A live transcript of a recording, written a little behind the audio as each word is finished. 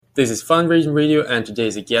This is Fundraising Radio, and today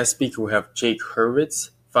is a guest speaker. We have Jake Hurwitz,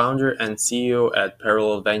 founder and CEO at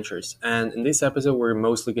Parallel Ventures. And in this episode, we're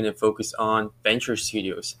mostly going to focus on venture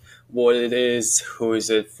studios, what it is, who is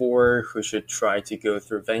it for, who should try to go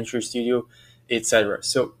through venture studio, etc.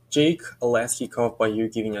 So, Jake, let's kick off by you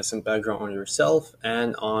giving us some background on yourself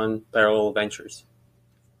and on Parallel Ventures.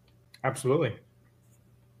 Absolutely.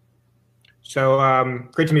 So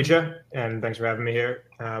great to meet you, and thanks for having me here.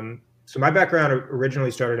 So my background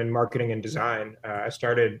originally started in marketing and design. I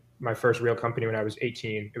started my first real company when I was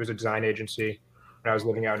 18. It was a design agency when I was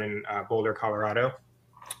living out in Boulder, Colorado.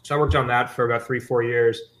 So I worked on that for about 3-4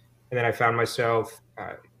 years, and then I found myself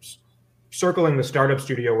circling the startup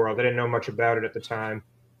studio world. I didn't know much about it at the time.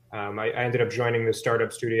 I ended up joining this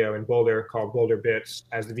startup studio in Boulder called Boulder Bits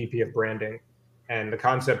as the VP of branding. And the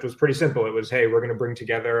concept was pretty simple. It was, hey, we're going to bring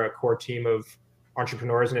together a core team of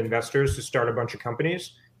entrepreneurs and investors to start a bunch of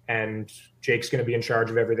companies. And Jake's going to be in charge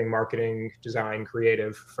of everything marketing, design,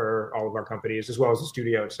 creative for all of our companies, as well as the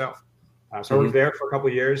studio itself. So I was there for a couple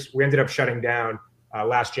of years. We ended up shutting down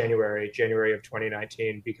last January of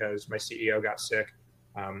 2019, because my CEO got sick.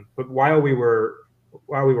 But while we were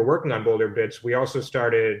working on Boulder Bits, we also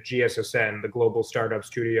started GSSN, the Global Startup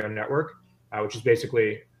Studio Network, which is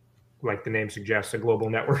basically, like the name suggests, a global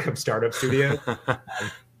network of startup studios.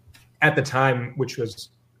 At the time, which was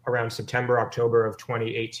around September, October of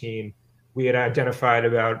 2018, we had identified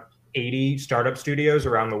about 80 startup studios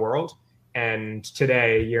around the world. And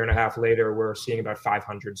today, a year and a half later, we're seeing about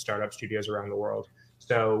 500 startup studios around the world.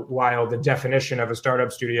 So while the definition of a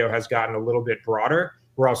startup studio has gotten a little bit broader,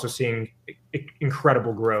 we're also seeing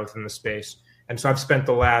incredible growth in the space. And so I've spent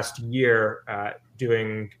the last year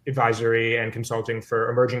doing advisory and consulting for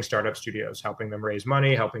emerging startup studios, helping them raise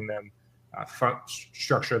money, helping them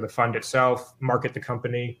structure the fund itself, market the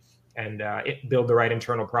company, and build the right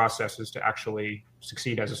internal processes to actually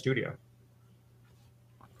succeed as a studio.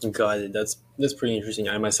 Got it. That's pretty interesting.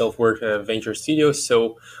 I myself work at venture studios,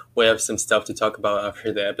 so we have some stuff to talk about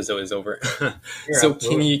after the episode is over. So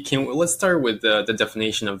let's start with the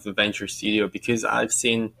definition of the venture studio, because I've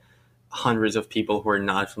seen hundreds of people who are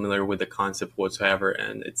not familiar with the concept whatsoever,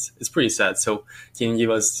 and it's pretty sad. So can you give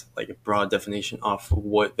us like a broad definition of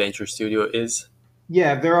what venture studio is?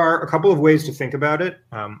 Yeah, there are a couple of ways to think about it.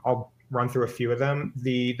 I'll run through a few of them.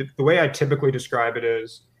 The way I typically describe it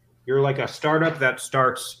is, you're like a startup that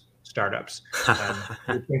starts startups.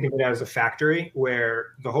 You think of it as a factory where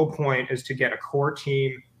the whole point is to get a core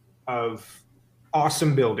team of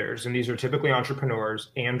awesome builders, and these are typically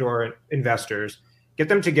entrepreneurs and or investors, get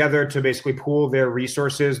them together to basically pool their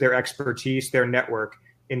resources, their expertise, their network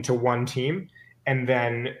into one team. And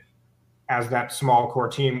then as that small core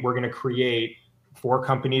team, we're going to create 4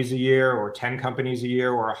 companies a year or 10 companies a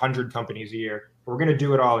year or 100 companies a year. We're going to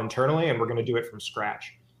do it all internally, and we're going to do it from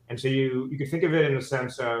scratch. And so you can think of it in the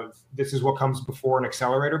sense of, this is what comes before an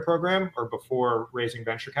accelerator program or before raising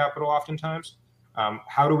venture capital oftentimes.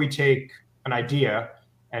 How do we take an idea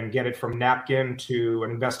and get it from napkin to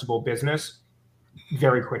an investable business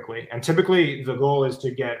very quickly? And typically the goal is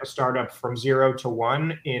to get a startup from 0 to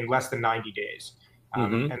 1 in less than 90 days.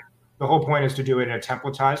 And the whole point is to do it in a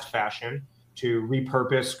templatized fashion, to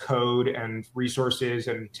repurpose code and resources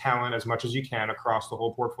and talent as much as you can across the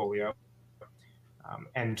whole portfolio,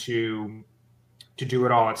 and to do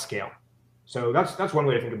it all at scale. So that's one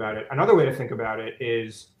way to think about it. Another way to think about it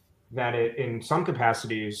is that it, in some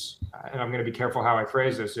capacities, and I'm going to be careful how I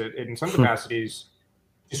phrase this, it in some capacities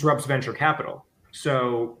disrupts venture capital.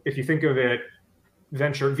 So if you think of it,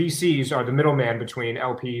 venture VCs are the middleman between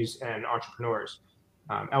LPs and entrepreneurs.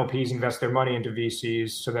 LPs invest their money into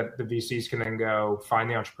VCs so that the VCs can then go find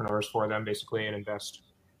the entrepreneurs for them, basically, and invest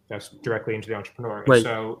directly into the entrepreneur. Right.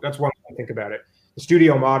 So that's one way to think about it. The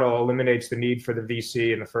studio model eliminates the need for the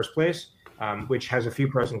VC in the first place, which has a few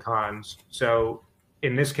pros and cons. So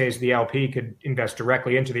in this case, the LP could invest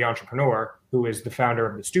directly into the entrepreneur, who is the founder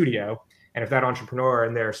of the studio. And if that entrepreneur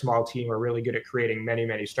and their small team are really good at creating many,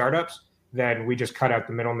 many startups, then we just cut out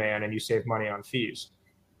the middleman and you save money on fees.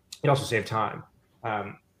 You also save time.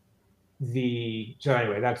 So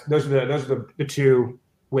anyway, those are the 2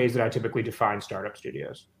 ways that I typically define startup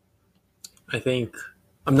studios. I think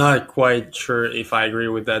I'm not quite sure if I agree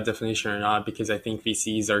with that definition or not, because I think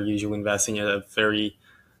VCs are usually investing at a very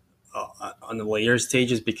on the later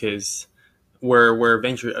stages, because where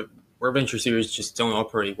venture series just don't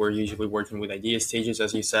operate. We're usually working with idea stages,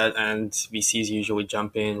 as you said, and VCs usually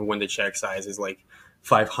jump in when the check size is like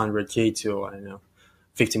 $500K to, I don't know,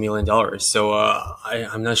 $50 million. So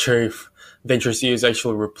I'm not sure if venture series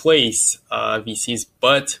actually replace VCs,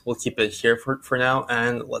 but we'll keep it here for now.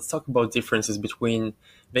 And let's talk about differences between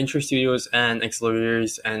venture studios and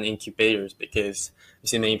accelerators and incubators, because I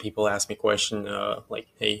see many people ask me question like,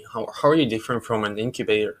 hey, how are you different from an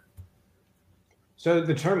incubator? So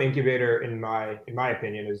the term incubator, in my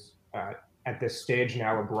opinion, is at this stage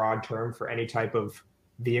now a broad term for any type of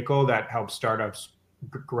vehicle that helps startups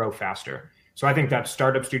grow faster. So I think that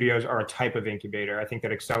startup studios are a type of incubator. I think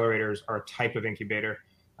that accelerators are a type of incubator.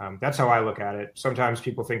 That's how I look at it. Sometimes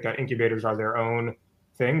people think that incubators are their own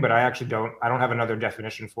thing, but I actually don't. I don't have another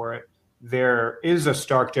definition for it. There is a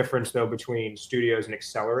stark difference though between studios and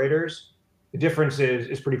accelerators. The difference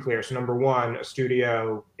is pretty clear. So number one, a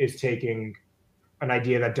studio is taking an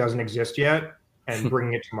idea that doesn't exist yet and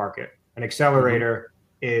bringing it to market. An Hmm. accelerator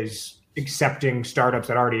is accepting startups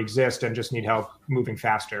that already exist and just need help moving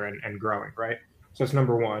faster and growing, right? So that's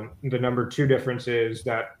number one. The number two difference is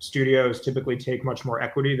that studios typically take much more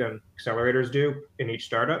equity than accelerators do in each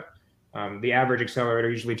startup. The average accelerator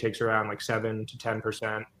usually takes around like 7 to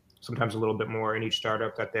 10%, sometimes a little bit more in each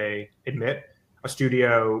startup that they admit. A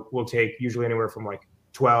studio will take usually anywhere from like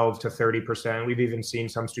 12 to 30%. We've even seen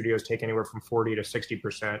some studios take anywhere from 40 to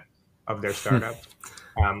 60% of their startups.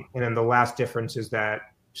 And then the last difference is that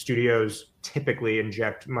studios typically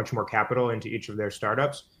inject much more capital into each of their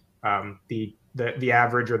startups. The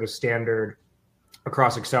average or the standard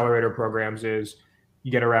across accelerator programs is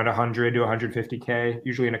you get around 100 to 150K,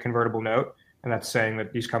 usually in a convertible note. And that's saying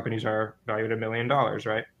that these companies are valued $1 million,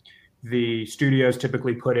 right? The studios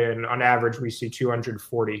typically put in, on average, we see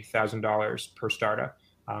 $240,000 per startup.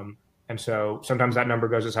 And so sometimes that number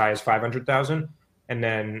goes as high as 500,000. And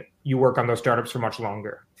then you work on those startups for much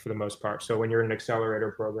longer for the most part. So when you're in an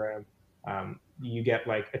accelerator program, you get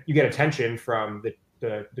attention from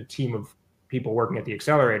the team of people working at the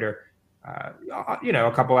accelerator,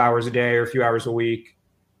 a couple hours a day or a few hours a week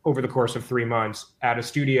over the course of 3 months. At a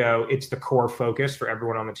studio, it's the core focus for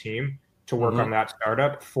everyone on the team to work on Hmm. that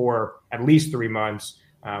startup for at least 3 months,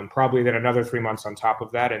 probably then another 3 months on top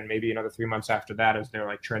of that, and maybe another 3 months after that as they're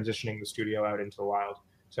like transitioning the studio out into the wild.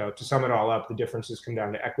 So to sum it all up, the differences come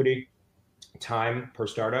down to equity, time per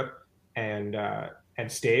startup, and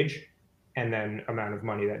stage, and then amount of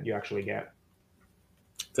money that you actually get.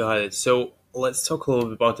 Got it. So let's talk a little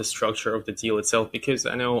bit about the structure of the deal itself, because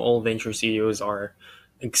I know all venture CEOs are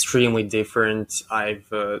extremely different. I've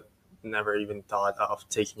never even thought of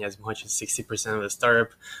taking as much as 60% of the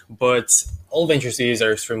startup, but all venture CEOs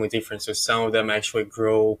are extremely different. So some of them actually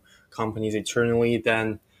grow companies internally.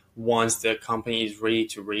 Then once the company is ready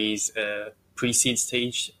to raise a pre-seed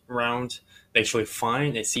stage round, they actually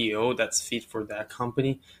find a CEO that's fit for that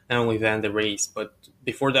company, and only then they raise. But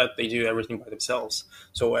before that, they do everything by themselves.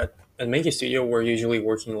 So at Make a Studio, we're usually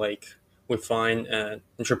working like we find an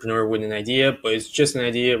entrepreneur with an idea, but it's just an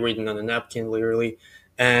idea written on a napkin, literally,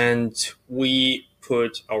 and we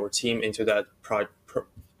put our team into that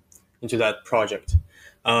into that project,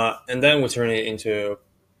 and then we turn it into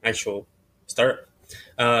actual startup.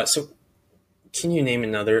 So, can you name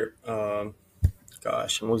another?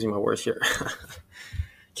 Gosh, I'm losing my words here.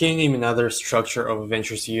 Can you name another structure of a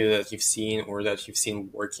venture studio that you've seen or that you've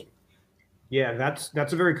seen working? Yeah, that's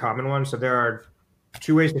a very common one. So there are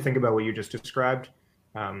two ways to think about what you just described.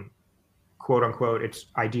 Um, Quote unquote, it's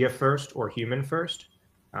idea first or human first.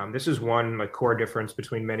 This is one like core difference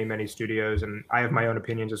between many studios, and I have my own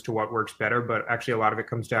opinions as to what works better. But actually, a lot of it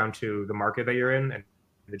comes down to the market that you're in and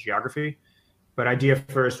the geography. But idea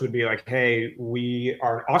first would be like, hey, we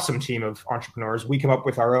are an awesome team of entrepreneurs. We come up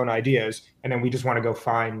with our own ideas, and then we just want to go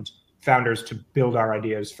find founders to build our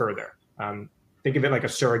ideas further. Think of it like a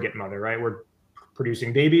surrogate mother, right? We're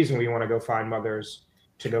producing babies, and we want to go find mothers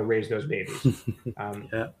to go raise those babies. Um,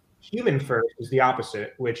 Yeah. Human first is the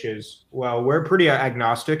opposite, which is, well, we're pretty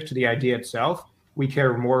agnostic to the idea itself. We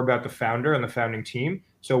care more about the founder and the founding team.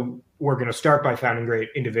 So we're going to start by founding great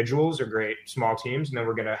individuals or great small teams, and then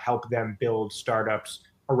we're going to help them build startups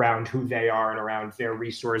around who they are and around their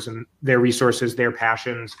resources, their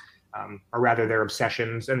passions, or rather their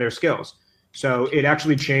obsessions and their skills. So it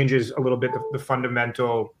actually changes a little bit the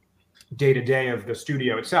fundamental day to day of the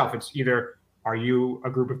studio itself. It's either, are you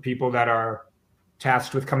a group of people that are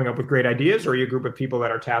tasked with coming up with great ideas, or are you a group of people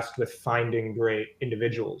that are tasked with finding great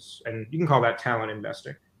individuals? And you can call that talent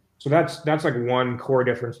investing. So that's like one core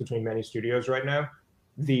difference between many studios right now.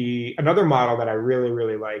 The another model that I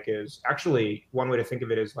really like is actually, one way to think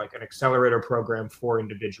of it is like an accelerator program for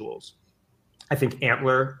individuals. I think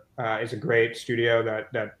Antler is a great studio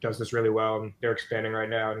that does this really well, and they're expanding right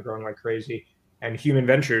now and growing like crazy. And Human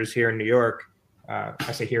Ventures here in New York,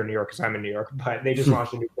 I say here in New York because I'm in New York, but they just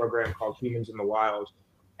launched a new program called Humans in the Wild.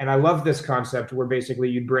 And I love this concept where basically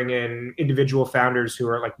you bring in individual founders who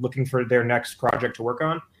are like looking for their next project to work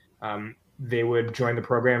on. they would join the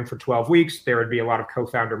program for 12 weeks. There would be a lot of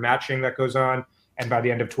co-founder matching that goes on. And by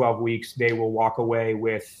the end of 12 weeks, they will walk away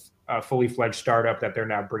with a fully fledged startup that they're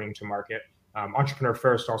now bringing to market. Entrepreneur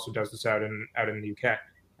First also does this out in the UK.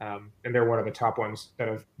 And they're one of the top ones that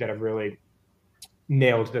have really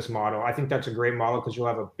nailed this model. I think that's a great model because you'll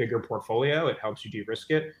have a bigger portfolio. It helps you de-risk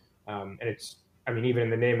it. And it's, I mean, even in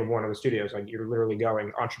the name of one of the studios, like you're literally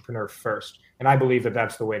going entrepreneur first. And I believe that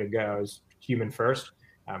that's the way to go, is human first.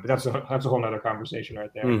 But that's a whole nother conversation right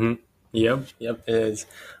there. Mm-hmm. Yep, it is.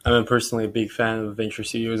 I'm personally a big fan of venture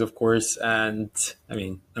studios, of course, and I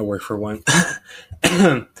mean, I work for one.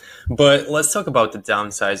 But let's talk about the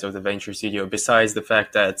downsides of the venture studio. Besides the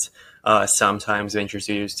fact that sometimes venture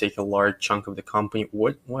studios take a large chunk of the company,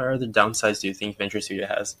 what are the downsides do you think venture studio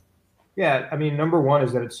has? Yeah, I mean, number one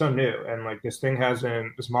is that it's so new, and like this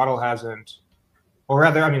model hasn't, or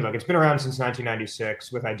rather, I mean, look, it's been around since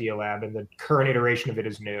 1996 with Idea Lab, and the current iteration of it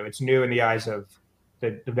is new. It's new in the eyes of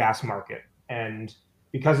the vast market. And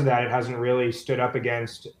because of that, it hasn't really stood up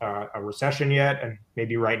against a recession yet. And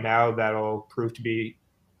maybe right now that'll prove to be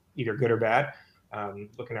either good or bad,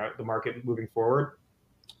 looking at the market moving forward.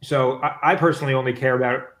 So I personally only care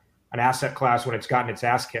about an asset class when it's gotten its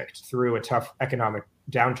ass kicked through a tough economic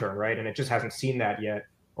downturn, right? And it just hasn't seen that yet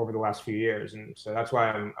over the last few years. And so that's why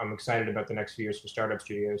I'm excited about the next few years for startup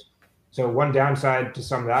studios. So one downside to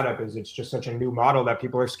sum that up is it's just such a new model that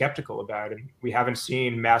people are skeptical about. And we haven't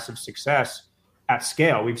seen massive success at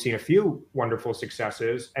scale. We've seen a few wonderful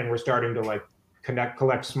successes, and we're starting to like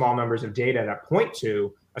collect small numbers of data that point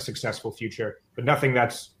to a successful future, but nothing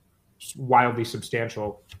that's wildly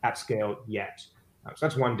substantial at scale yet. So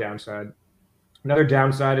that's one downside. Another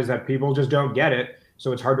downside is that people just don't get it.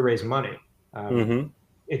 So it's hard to raise money.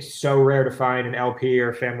 It's so rare to find an LP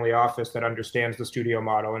or family office that understands the studio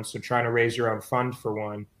model. And so trying to raise your own fund for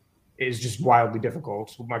one is just wildly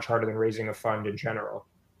difficult, much harder than raising a fund in general.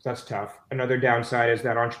 So that's tough. Another downside is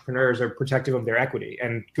that entrepreneurs are protective of their equity,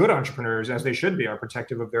 and good entrepreneurs, as they should be, are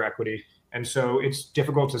protective of their equity. And so it's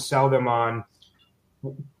difficult to sell them on,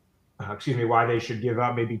 why they should give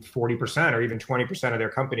up maybe 40% or even 20% of their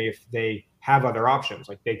company if they have other options.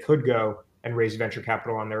 Like they could go and raise venture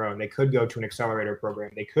capital on their own. They could go to an accelerator program.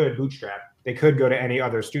 They could bootstrap. They could go to any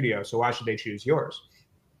other studio. So why should they choose yours?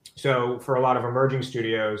 So for a lot of emerging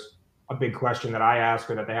studios, a big question that I ask,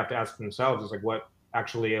 or that they have to ask themselves, is like, what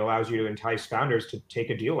actually allows you to entice founders to take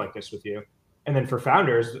a deal like this with you? And then for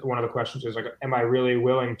founders, one of the questions is like, am I really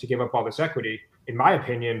willing to give up all this equity? In my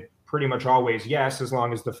opinion, pretty much always yes, as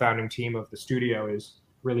long as the founding team of the studio is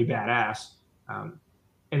really badass.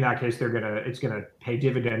 In that case, it's gonna pay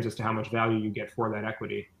dividends as to how much value you get for that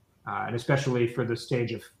equity, and especially for the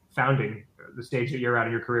stage of founding, the stage that you're at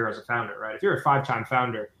in your career as a founder, right? If you're a 5-time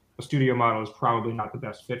founder, a studio model is probably not the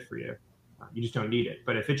best fit for you. You just don't need it.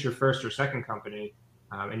 But if it's your first or second company,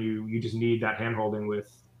 and you just need that handholding with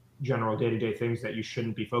general day-to-day things that you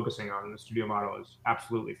shouldn't be focusing on, the studio model is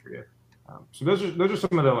absolutely for you. So those are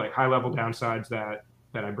some of the like high-level downsides that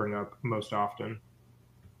I bring up most often.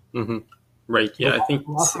 Mm-hmm. Right. Yeah, I think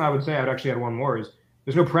the last thing I would say, I would actually add one more, is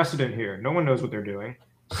there's no precedent here. No one knows what they're doing.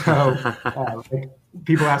 So like,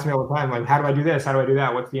 people ask me all the time, like, how do I do this? How do I do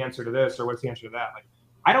that? What's the answer to this? Or what's the answer to that? Like,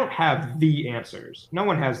 I don't have the answers. No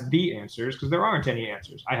one has the answers because there aren't any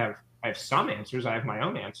answers. I have some answers. I have my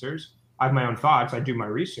own answers. I have my own thoughts. I do my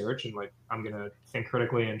research, and like I'm gonna think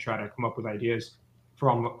critically and try to come up with ideas for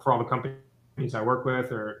all the companies I work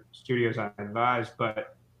with or studios I advise.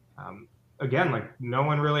 But again, like no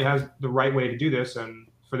one really has the right way to do this. And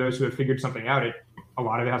for those who have figured something out, a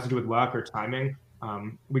lot of it has to do with luck or timing.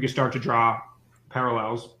 We could start to draw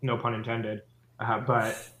parallels, no pun intended,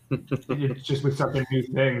 but it's just with such a new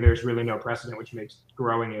thing, there's really no precedent, which makes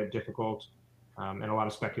growing it difficult and a lot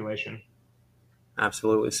of speculation.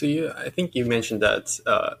 Absolutely. So I think you mentioned that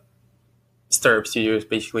startup studios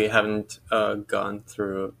basically haven't gone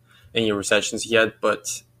through any recessions yet,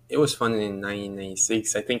 but it was funded in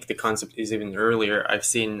 1996. I think the concept is even earlier. I've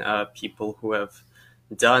seen people who have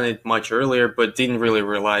done it much earlier, but didn't really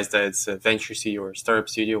realize that it's a venture studio or startup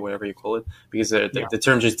studio, whatever you call it, because the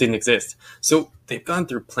term just didn't exist. So they've gone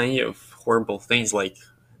through plenty of horrible things like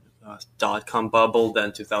dot-com bubble,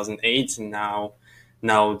 then 2008, and now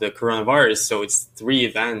the coronavirus. So it's 3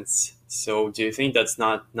 events. So do you think that's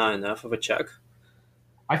not enough of a check?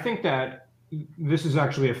 I think that this is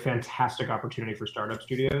actually a fantastic opportunity for startup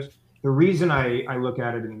studios. The reason I look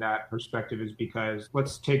at it in that perspective is because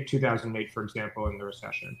let's take 2008, for example, in the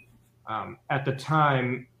recession. At the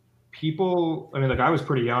time, I was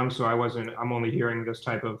pretty young, so I'm only hearing this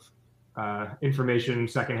type of information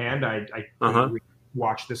secondhand. I couldn't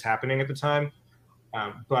watch this happening at the time.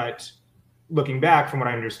 But looking back from what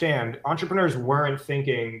I understand, entrepreneurs weren't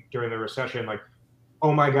thinking during the recession like,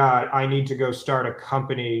 oh my God, I need to go start a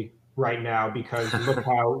company right now because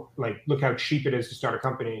look how cheap it is to start a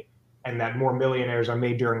company, and that more millionaires are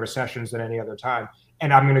made during recessions than any other time.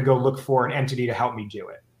 And I'm going to go look for an entity to help me do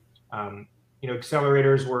it. Um,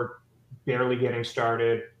 Accelerators were barely getting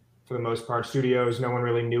started for the most part. Studios, no one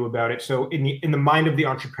really knew about it. So in the mind of the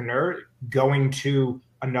entrepreneur, going to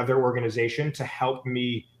another organization to help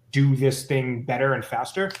me do this thing better and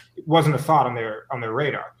faster, it wasn't a thought on their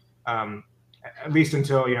radar. At least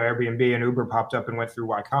until Airbnb and Uber popped up and went through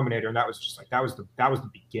Y Combinator, and that was just like that was the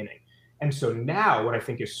beginning. And so now, what I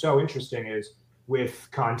think is so interesting is with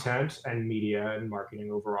content and media and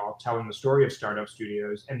marketing overall, telling the story of startup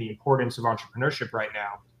studios and the importance of entrepreneurship right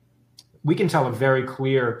now, we can tell a very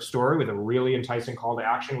clear story with a really enticing call to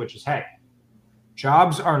action, which is, hey,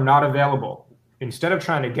 jobs are not available. Instead of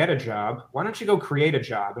trying to get a job, why don't you go create a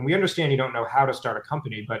job? And we understand you don't know how to start a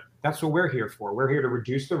company, but that's what we're here for. We're here to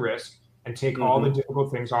reduce the risk and take all the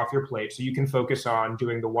difficult things off your plate so you can focus on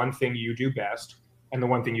doing the one thing you do best and the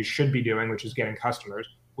one thing you should be doing, which is getting customers.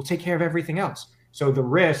 We'll take care of everything else. So the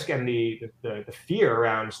risk and the fear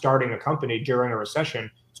around starting a company during a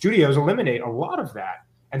recession, studios eliminate a lot of that.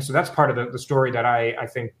 And so that's part of the story that I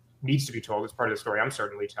think needs to be told. It's part of the story I'm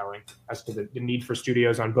certainly telling as to the need for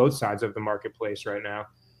studios on both sides of the marketplace right now.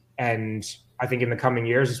 And I think in the coming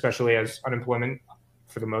years, especially as unemployment,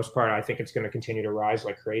 for the most part, I think it's going to continue to rise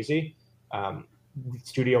like crazy.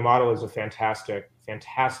 Studio model is a fantastic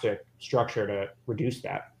structure to reduce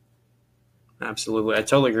that. Absolutely. I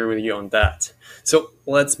totally agree with you on that. So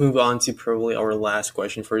let's move on to probably our last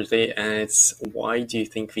question for today. And it's, why do you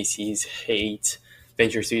think VCs hate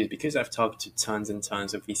venture studios? Because I've talked to tons and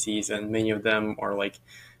tons of VCs, and many of them are like,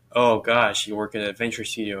 oh gosh, you work at a venture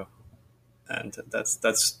studio. And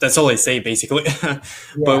that's all they say, basically. Yeah.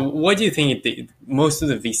 But what do you think? Most of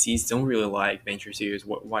the VCs don't really like venture studios.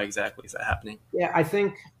 Why exactly is that happening? Yeah, I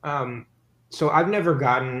think so. I've never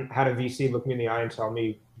had a VC look me in the eye and tell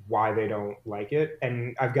me why they don't like it.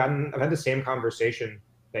 And I've had the same conversation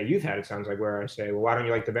that you've had, it sounds like, where I say, well, why don't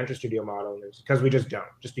you like the venture studio model? And it's because we just don't,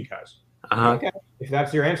 just because. Okay, if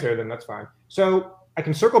that's your answer, then that's fine. So I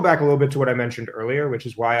can circle back a little bit to what I mentioned earlier, which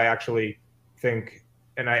is why I actually think,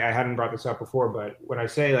 and I hadn't brought this up before, but when I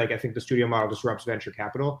say I think the studio model disrupts venture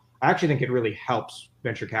capital, I actually think it really helps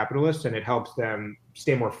venture capitalists and it helps them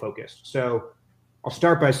stay more focused. So I'll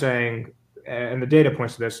start by saying, and the data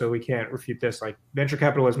points to this, so we can't refute this, like venture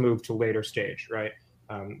capital has moved to later stage, right?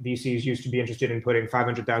 VCs used to be interested in putting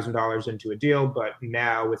 $500,000 into a deal, but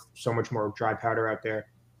now with so much more dry powder out there,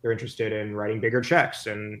 they're interested in writing bigger checks.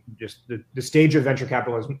 And just the stage of venture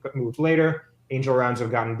capital has moved later. Angel rounds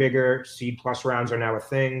have gotten bigger. Seed plus rounds are now a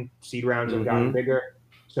thing. Seed rounds have gotten bigger.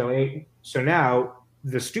 So now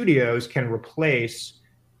the studios can replace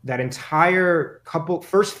that entire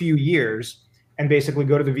first few years and basically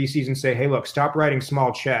go to the VCs and say, hey, look, stop writing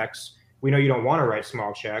small checks. We know you don't want to write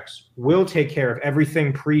small checks. We'll take care of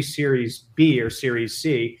everything pre-Series B or Series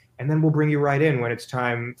C, and then we'll bring you right in when it's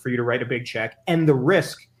time for you to write a big check. And the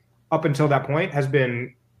risk up until that point has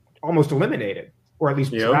been almost eliminated, or at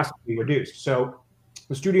least drastically reduced. So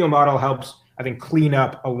the studio model helps, I think, clean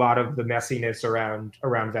up a lot of the messiness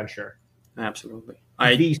around venture. Absolutely.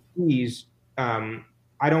 VCs,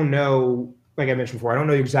 I don't know, like I mentioned before, I don't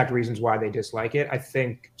know the exact reasons why they dislike it. I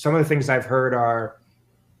think some of the things I've heard are,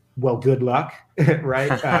 well, good luck,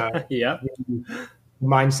 right? Yeah. The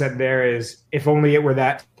mindset there is, if only it were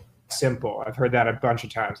that simple. I've heard that a bunch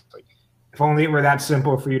of times. Like, if only it were that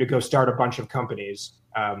simple for you to go start a bunch of companies,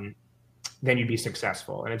 then you'd be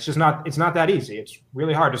successful. And it's just not that easy. It's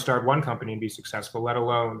really hard to start one company and be successful, let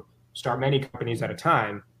alone start many companies at a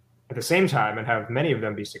time at the same time and have many of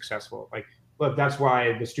them be successful. Like, look, that's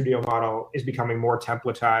why the studio model is becoming more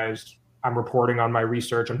templatized. I'm reporting on my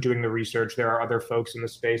research. I'm doing the research. There are other folks in the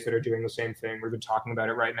space that are doing the same thing. We've been talking about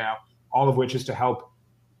it right now, all of which is to help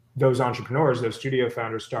those entrepreneurs, those studio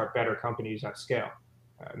founders, start better companies at scale,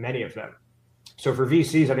 many of them. So for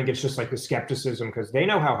VCs, I think it's just like the skepticism because they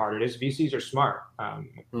know how hard it is. VCs are smart.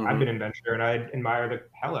 I've been in venture and I admire the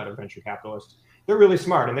hell out of venture capitalists. They're really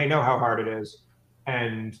smart and they know how hard it is.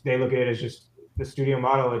 And they look at it as just the studio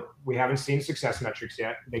model. We haven't seen success metrics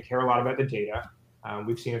yet. They care a lot about the data.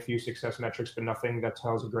 We've seen a few success metrics, but nothing that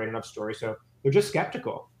tells a great enough story. So they're just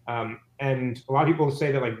skeptical. And a lot of people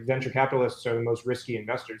say that like venture capitalists are the most risky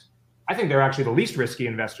investors. I think they're actually the least risky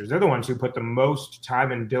investors. They're the ones who put the most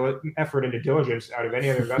time and effort into diligence out of any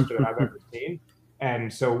other investor that I've ever seen.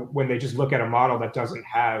 And so when they just look at a model that doesn't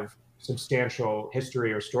have substantial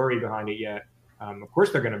history or story behind it yet, of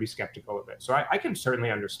course they're going to be skeptical of it. So I can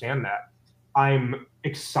certainly understand that. I'm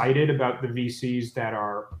excited about the VCs that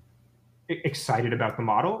are excited about the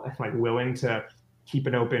model and like willing to keep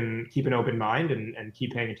an open mind and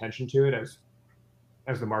keep paying attention to it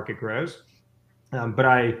as the market grows. But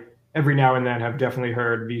I every now and then have definitely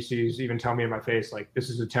heard VCs even tell me in my face like, "This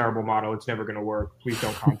is a terrible model. It's never going to work. Please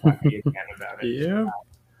don't contact me again about it." Yeah.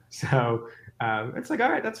 So it's like,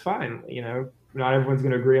 all right, that's fine. You know, not everyone's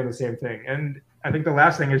going to agree on the same thing. And I think the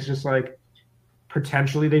last thing is just like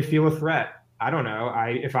potentially they feel a threat. I don't know.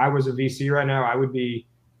 If I was a VC right now, I would be.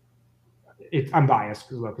 I'm biased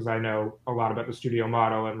because I know a lot about the studio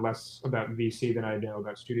model and less about VC than I know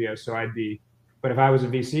about studios. So I'd be, but if I was a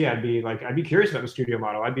VC, I'd be curious about the studio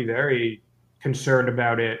model. I'd be very concerned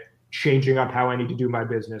about it changing up how I need to do my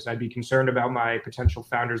business. I'd be concerned about my potential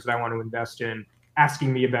founders that I want to invest in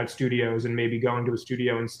asking me about studios and maybe going to a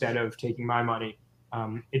studio instead of taking my money.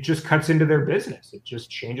 It just cuts into their business. It just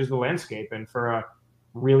changes the landscape. And for a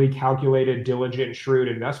really calculated, diligent, shrewd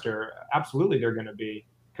investor, absolutely they're going to be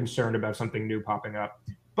concerned about something new popping up.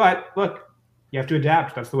 But look, you have to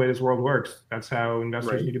adapt. That's the way this world works. That's how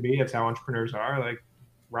investors need to be. That's how entrepreneurs are. Like,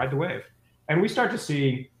 ride the wave. And we start to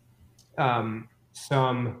see some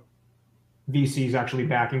VCs actually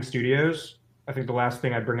backing studios. I think the last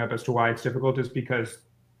thing I'd bring up as to why it's difficult is because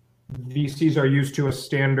VCs are used to a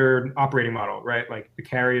standard operating model, right? Like the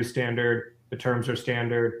carry is standard, the terms are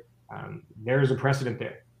standard. There is a precedent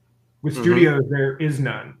there. With studios, there is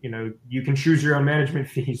none. You know, you can choose your own management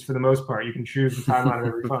fees for the most part. You can choose the timeline of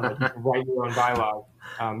every fund. Like you can write your own bylaws.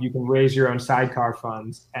 You can raise your own sidecar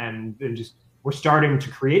funds, and just we're starting to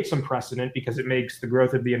create some precedent because it makes the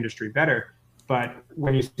growth of the industry better. But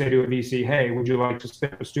when you say to a VC, "Hey, would you like to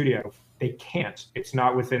spin up a studio?" They can't. It's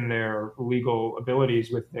not within their legal abilities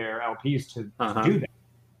with their LPs to do that.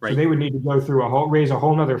 Right. So they would need to go through raise a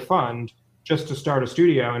whole nother fund just to start a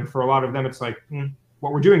studio. And for a lot of them, it's like,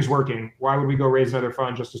 what we're doing is working. Why would we go raise another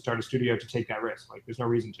fund just to start a studio to take that risk? Like, there's no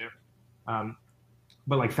reason to.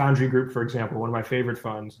 But like Foundry Group, for example, one of my favorite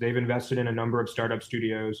funds, they've invested in a number of startup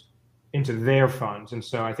studios into their funds. And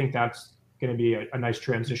so I think that's going to be a nice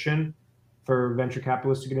transition for venture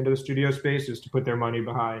capitalists to get into the studio space, is to put their money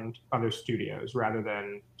behind other studios rather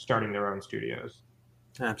than starting their own studios.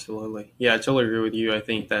 Absolutely. Yeah, I totally agree with you. I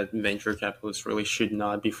think that venture capitalists really should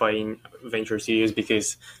not be fighting venture studios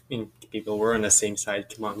because, I mean, people, we're on the same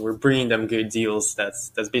side. Come on, we're bringing them good deals. That's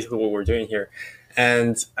basically what we're doing here.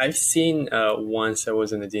 And I've seen once I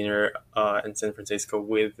was in a dinner in San Francisco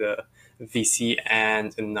with VC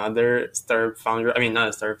and another startup founder. I mean, not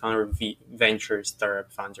a startup founder, venture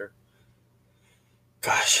startup founder.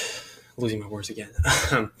 Gosh, losing my words again.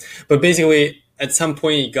 But basically, at some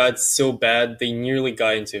point it got so bad they nearly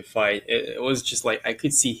got into a fight. It was just like I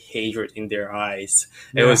could see hatred in their eyes.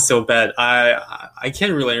 Yeah. It was so bad. I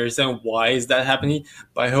can't really understand why is that happening,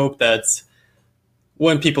 but I hope that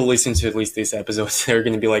when people listen to at least this episode, they're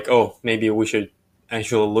going to be like, oh, maybe we should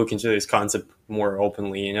actually look into this concept more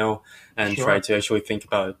openly, you know, and try to actually think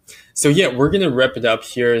about it. So yeah, we're going to wrap it up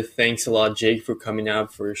here. Thanks a lot, Jake, for coming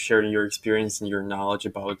up, for sharing your experience and your knowledge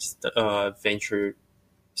about venture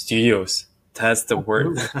studios. That's the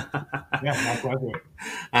word. Yeah, my pleasure.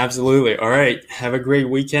 Absolutely. All right. Have a great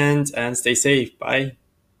weekend and stay safe. Bye.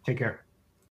 Take care.